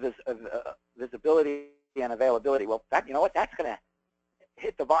item visibility and availability. Well, that, you know what? That's going to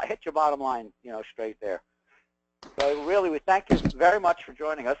hit your bottom line, you know, straight there. So really, we thank you very much for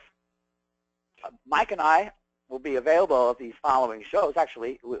joining us. Mike and I will be available at these following shows.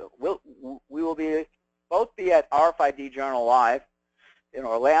 Actually, we will both be at RFID Journal Live in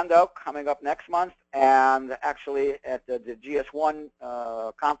Orlando coming up next month, and actually at the GS1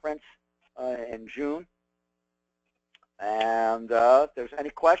 conference in June. And if there's any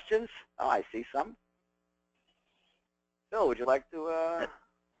questions, I see some. Phil, would you like to?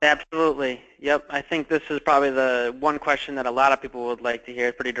 Absolutely. Yep. I think this is probably the one question that a lot of people would like to hear.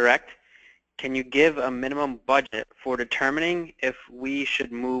 It's pretty direct. Can you give a minimum budget for determining if we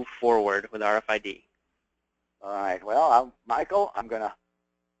should move forward with RFID? All right. Well, Michael, I'm gonna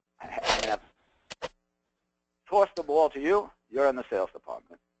toss the ball to you. You're in the sales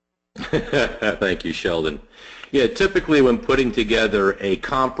department. Thank you, Sheldon. Yeah, typically when putting together a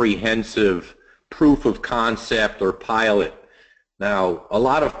comprehensive proof of concept or pilot, now a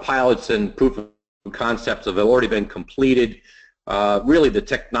lot of pilots and proof of concepts have already been completed. Really the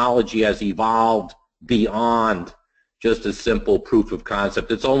technology has evolved beyond just a simple proof of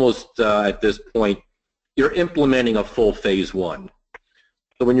concept. It's almost at this point you're implementing a full phase one.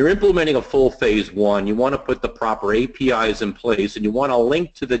 So when you're implementing a full phase one, you want to put the proper APIs in place, and you want to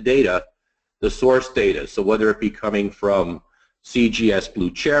link to the data, the source data. So whether it be coming from CGS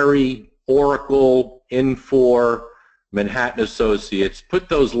Blue Cherry, Oracle, Infor, Manhattan Associates, put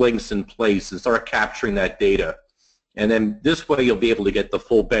those links in place and start capturing that data. And then this way you'll be able to get the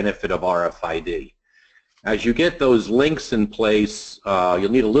full benefit of RFID. As you get those links in place, you'll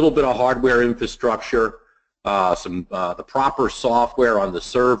need a little bit of hardware infrastructure, the proper software on the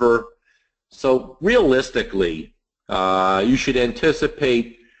server. So realistically, you should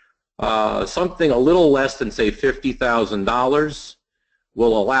anticipate something a little less than, say, $50,000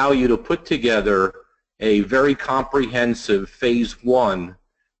 will allow you to put together a very comprehensive phase one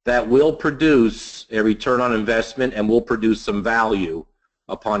that will produce a return on investment and will produce some value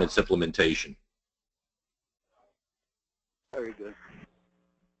upon its implementation. Very good.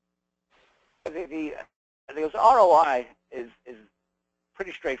 The ROI is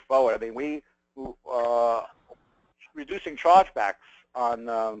pretty straightforward. I mean, reducing chargebacks on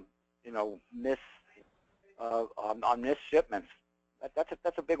on missed shipments.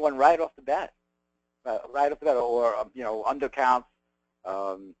 That's a big one right off the bat. Or undercounts,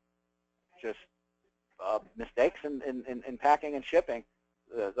 just mistakes in packing and shipping.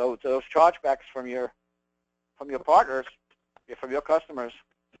 Those chargebacks from your partners, from your customers,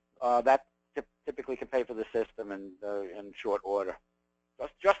 that typically can pay for the system in short order.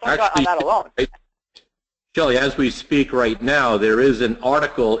 Just on that alone. Shelley, as we speak right now, there is an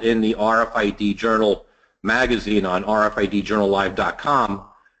article in the RFID Journal magazine on rfidjournallive.com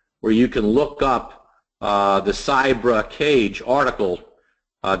where you can look up the Cybra Cage article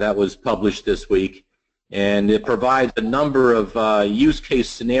that was published this week, and it provides a number of use case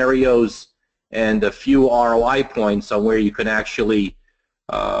scenarios and a few ROI points on where you can actually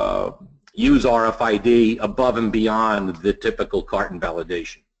use RFID above and beyond the typical carton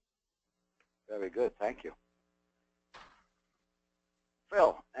validation. Very good, thank you.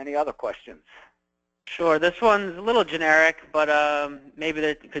 Phil, any other questions? Sure. This one's a little generic, but maybe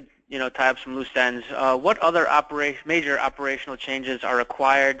that could tie up some loose ends. What other major operational changes are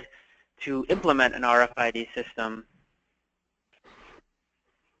required to implement an RFID system?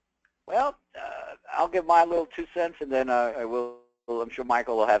 Well, I'll give my little 2 cents, and then I'm sure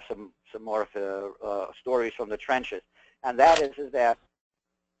Michael will have some more stories from the trenches. And that is that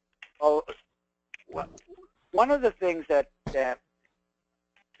one of the things that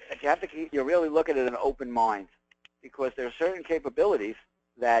you have to keep, you really look at it in an open mind, because there are certain capabilities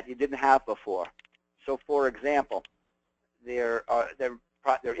that you didn't have before. So, for example, there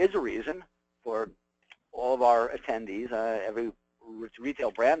is a reason for all of our attendees, every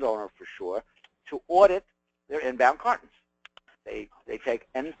retail brand owner for sure, to audit their inbound cartons. They take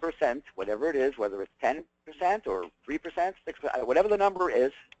N%, whatever it is, whether it's 10% or 3%, 6%, whatever the number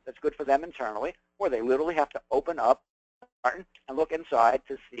is that's good for them internally, or they literally have to open up the carton and look inside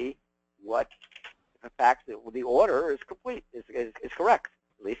to see what, in fact, the order is complete, is correct,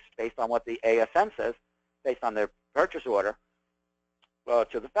 at least based on what the ASN says, based on their purchase order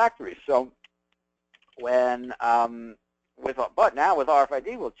to the factory. So when, but now with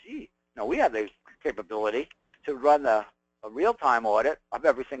RFID, well, gee, we have the capability to run a real-time audit of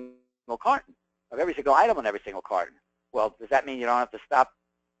every single carton, of every single item on every single carton. Well, does that mean you don't have to stop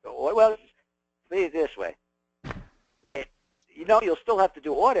the audit? Well, see it this way. You'll still have to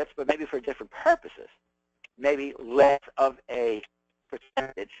do audits, but maybe for different purposes. Maybe less of a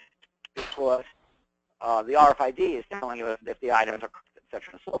percentage, because the RFID is telling you if the items are,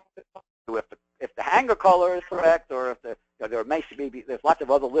 etc. So if the hanger color is correct, or if there may be, there's lots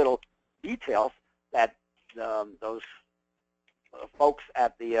of other little details that those folks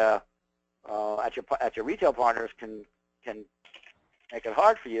at the at your retail partners can make it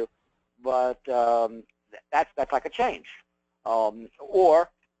hard for you, but that's like a change. Or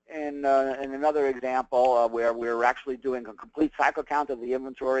in another example where we're actually doing a complete cycle count of the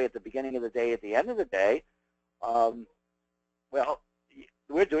inventory at the beginning of the day, at the end of the day, well,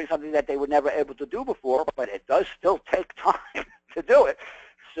 we're doing something that they were never able to do before, but it does still take time to do it.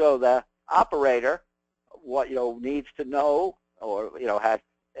 So the operator, needs to know, or has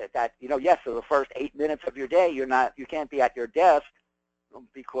that, yes, for the first 8 minutes of your day, you can't be at your desk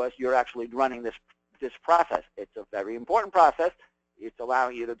because you're actually running this process. It's a very important process. It's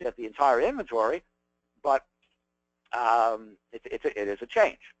allowing you to get the entire inventory, but it is a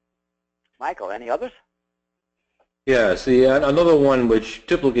change. Michael, any others? Yeah, see, another one which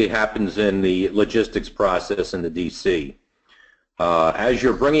typically happens in the logistics process in the DC. As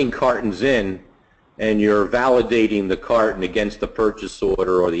you're bringing cartons in and you're validating the carton against the purchase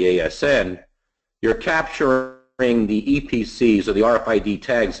order or the ASN, you're capturing the EPCs or the RFID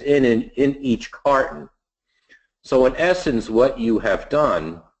tags in each carton. So in essence, what you have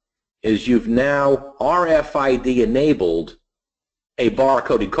done is you've now RFID enabled a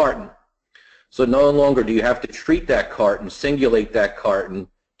barcoded carton. So no longer do you have to treat that carton, singulate that carton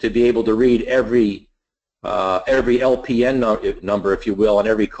to be able to read every LPN number, if you will, on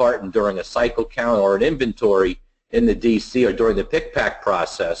every carton during a cycle count or an inventory in the DC or during the pick-pack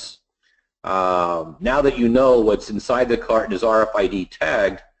process. Now that you know what's inside the carton is RFID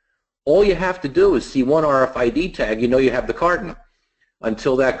tagged, all you have to do is see one RFID tag, you have the carton.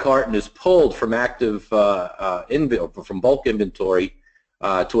 Until that carton is pulled from active from bulk inventory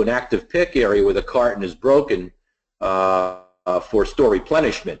to an active pick area where the carton is broken for store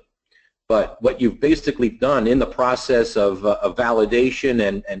replenishment. But what you've basically done in the process of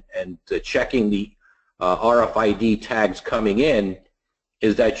validation and checking the RFID tags coming in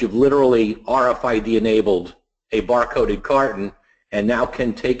is that you've literally RFID enabled a barcoded carton and now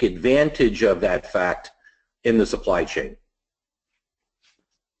can take advantage of that fact in the supply chain.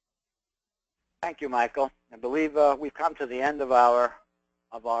 Thank you, Michael. I believe we've come to the end of our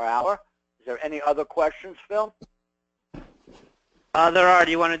hour. Is there any other questions, Phil? There are.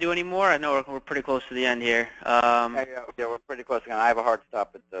 Do you want to do any more? I know we're pretty close to the end here. Yeah, we're pretty close. I have a hard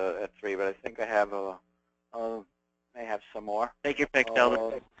stop at 3, but I think I have may have some more. Take your pick,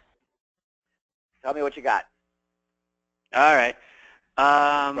 Sheldon. Tell me what you got. All right.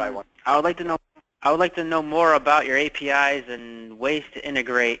 I would like to know more about your APIs and ways to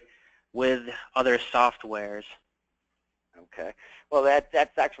integrate with other softwares. Okay. Well,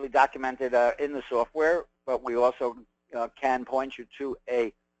 that's actually documented in the software, but we also can point you to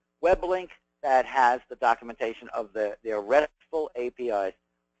a web link that has the documentation of their RESTful APIs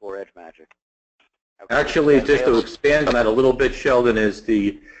for EdgeMagic. Okay. Actually, just to expand on that a little bit, Sheldon, is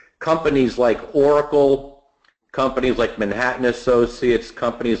the companies like Oracle, companies like Manhattan Associates,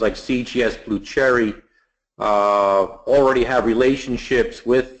 companies like CGS Blue Cherry already have relationships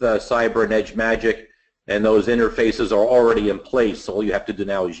with Cyber and EdgeMagic, and those interfaces are already in place. All you have to do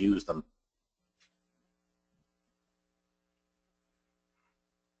now is use them.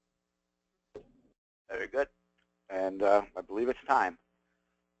 Very good. And I believe it's time.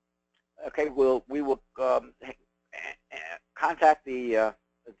 Okay, we will contact the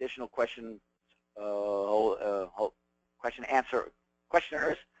additional questioners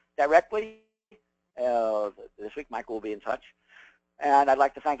directly. This week, Michael will be in touch. And I'd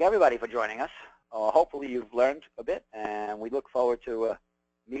like to thank everybody for joining us. Hopefully you've learned a bit, and we look forward to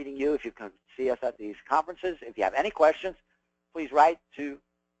meeting you if you can see us at these conferences. If you have any questions, please write to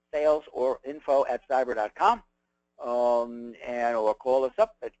sales or info@cyber.com, and or call us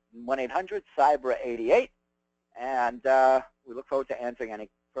up at 1-800-CYBER88, and we look forward to answering any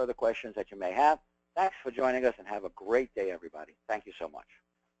further questions that you may have. Thanks for joining us, and have a great day, everybody. Thank you so much.